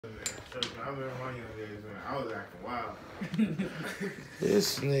I was in my young days, man. I was acting wild.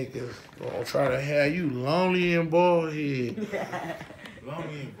 This nigga gonna try to have you lonely and bald head.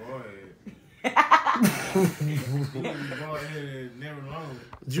 Lonely and bald head. Bald head never long.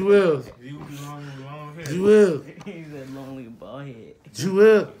 Jewel. You be long with long hair. Jewel. He said lonely and bald head.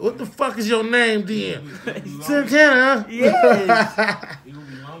 Jewel. What the fuck is your name then? Santana, huh? Yes. You gonna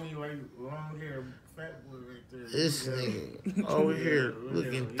be lonely like long hair, fat boy right there. This nigga over here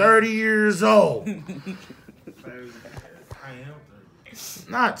looking 30 years old. I am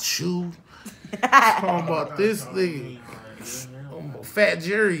 30. Not you. Talking about this nigga. Fat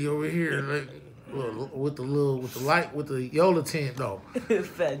Jerry over here, like with the light, with the Yola tint though.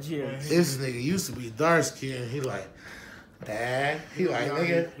 Fat Jerry. This nigga used to be dark skinned. He like, dad. He like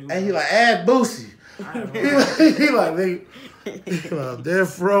nigga, and he like add Boosie. He like nigga. He like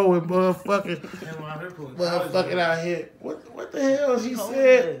death row and motherfucking out here. What the hell she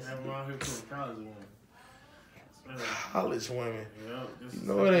said? College women. You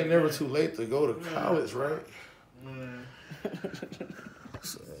know it ain't never too late to go to college, right?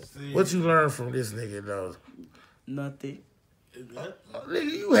 What you learned from this nigga, though? Nothing.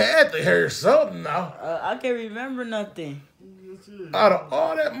 Nigga, you had to hear something now. I can't remember nothing. Out of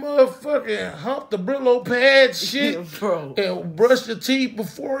all that motherfucking hump the Brillo pad shit, Bro. And brush your teeth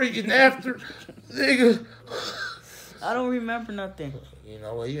before and after, nigga. I don't remember nothing. You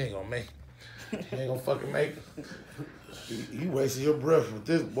know what? You ain't gonna make it. You ain't gonna fucking make it. You wasting your breath with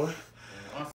this, boy.